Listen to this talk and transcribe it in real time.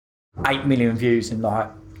8 million views in like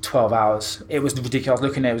 12 hours. It was ridiculous. I was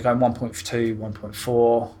looking at it, it was going 1.2,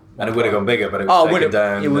 1.4. And it would have gone bigger, but it was taken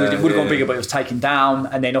down. It would have gone bigger, but it was taken down.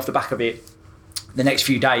 And then off the back of it, the next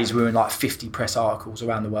few days, we were in like 50 press articles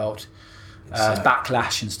around the world.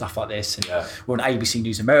 Backlash and stuff like this. And we're on ABC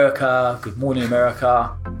News America, Good Morning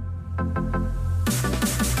America.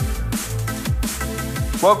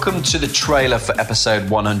 Welcome to the trailer for episode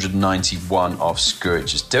 191 of Screw It,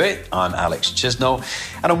 Just Do It. I'm Alex Chisnell.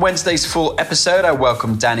 And on Wednesday's full episode, I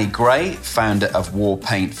welcome Danny Gray, founder of War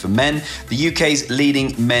Paint for Men, the UK's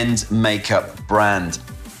leading men's makeup brand.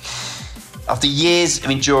 After years of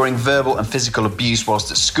enduring verbal and physical abuse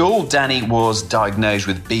whilst at school, Danny was diagnosed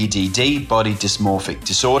with BDD, body dysmorphic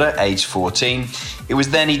disorder, aged 14. It was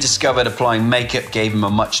then he discovered applying makeup gave him a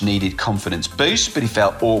much needed confidence boost, but he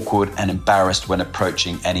felt awkward and embarrassed when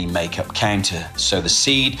approaching any makeup counter. So the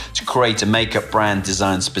seed to create a makeup brand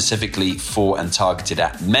designed specifically for and targeted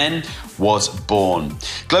at men was born.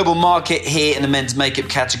 Global market here in the men's makeup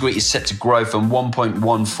category is set to grow from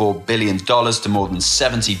 $1.14 billion to more than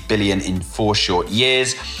 $70 billion in 4 short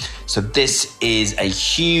years. So this is a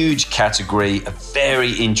huge category, a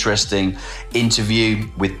very interesting interview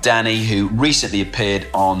with Danny, who recently appeared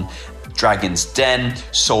on Dragon's Den,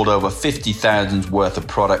 sold over 50,000 worth of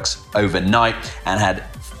products overnight and had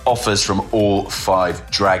offers from all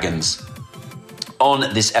 5 dragons.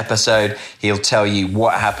 On this episode, he'll tell you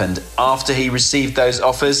what happened after he received those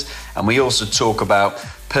offers. And we also talk about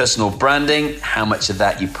personal branding, how much of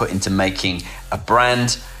that you put into making a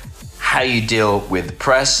brand, how you deal with the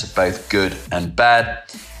press, both good and bad,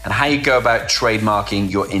 and how you go about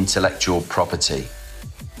trademarking your intellectual property.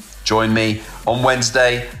 Join me on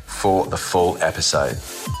Wednesday for the full episode.